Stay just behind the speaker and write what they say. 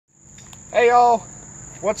Hey y'all,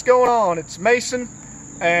 what's going on? It's Mason,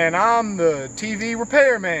 and I'm the TV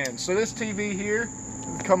repairman. So this TV here,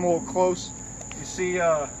 come a little close. You see,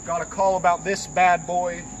 got a call about this bad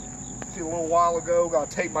boy. See, a little while ago, got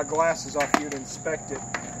to take my glasses off here to inspect it.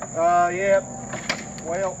 Yep.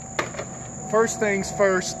 Well, first things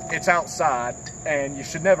first, it's outside, and you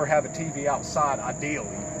should never have a TV outside,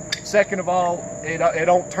 ideally. Second of all, it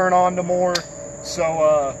don't turn on no more.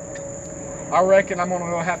 So I reckon I'm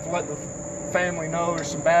gonna have to let the family know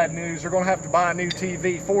there's some bad news. They're gonna have to buy a new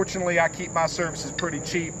TV. Fortunately, I keep my services pretty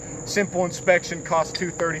cheap. Simple inspection costs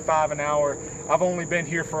 $2.35 an hour. I've only been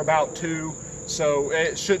here for about 2, so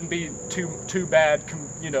it shouldn't be too bad,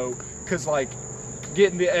 you know, because like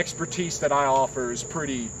getting the expertise that I offer is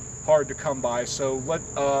pretty hard to come by. So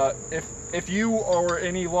if you or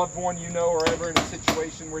any loved one you know are ever in a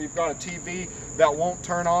situation where you've got a TV that won't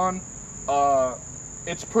turn on,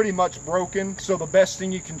 it's pretty much broken, so the best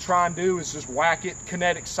thing you can try and do is just whack it.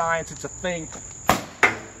 Kinetic science, it's a thing.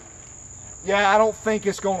 Yeah, I don't think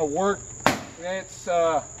it's gonna work. It's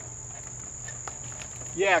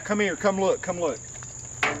yeah, come here, come look.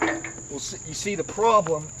 Well, see, you see, the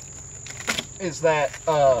problem is that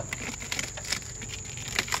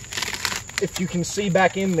if you can see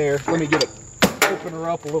back in there, let me get it, open her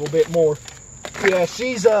up a little bit more. Yeah,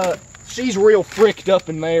 she's real fricked up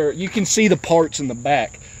in there. You can see the parts in the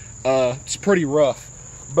back. It's pretty rough.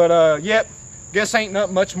 But yep, guess ain't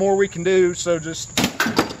not much more we can do, so just